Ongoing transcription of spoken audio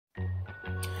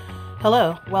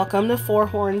Hello, welcome to Four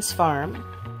Horns Farm.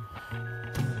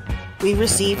 We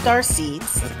received our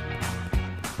seeds.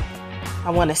 I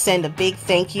want to send a big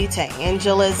thank you to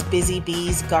Angela's Busy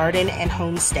Bees Garden and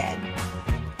Homestead.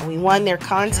 We won their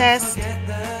contest.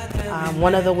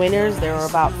 One of the winners, there were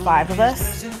about 5 of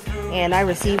us, and I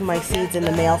received my seeds in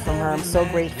the mail from her. I'm so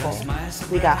grateful.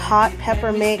 We got hot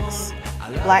pepper mix,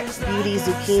 Black Beauty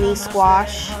zucchini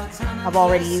squash. I've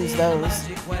already used those.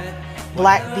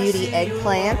 Black Beauty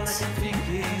eggplant,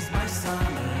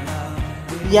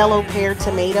 yellow pear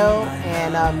tomato,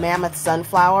 and mammoth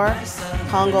sunflower,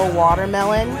 Congo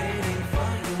watermelon,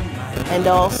 and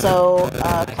also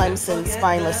Clemson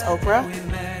spineless okra.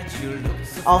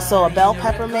 Also a bell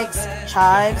pepper mix,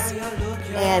 chives,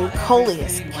 and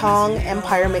coleus, Kong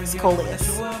Empire mix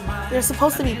coleus. They're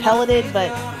supposed to be pelleted,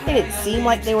 but they didn't seem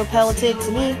like they were pelleted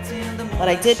to me. But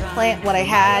I did plant what I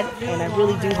had, and I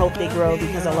really do hope they grow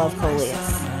because I love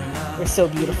coleus. They're so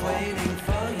beautiful.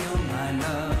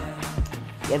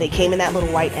 Yeah, they came in that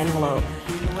little white envelope.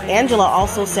 Angela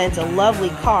also sent a lovely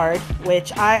card,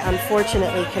 which I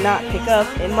unfortunately cannot pick up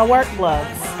in my work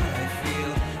gloves.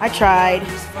 I tried.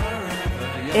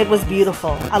 It was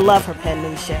beautiful. I love her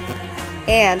penmanship.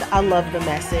 And I love the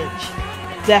message.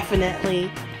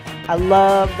 Definitely, I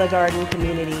love the garden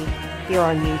community here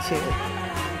on YouTube.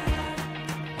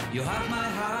 You have my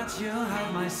heart, you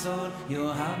have my soul, you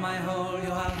have my whole, you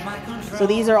have my control. So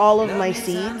these are all of my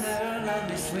seeds.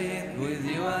 With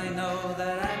you I know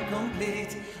that I'm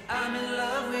complete. I'm in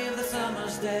love with the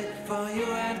summer's day. For you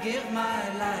I'd give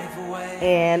my life away.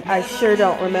 And I sure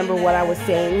don't remember what I was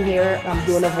saying here. I'm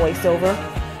doing a voiceover.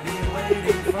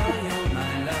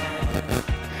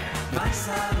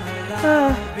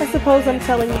 I suppose I'm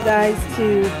telling you guys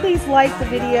to please like the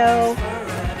video,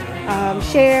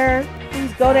 share.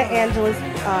 Please go to Angela's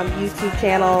YouTube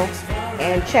channel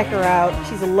and check her out.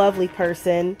 She's a lovely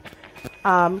person.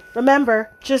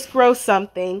 Remember, just grow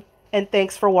something. And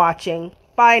thanks for watching.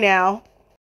 Bye now.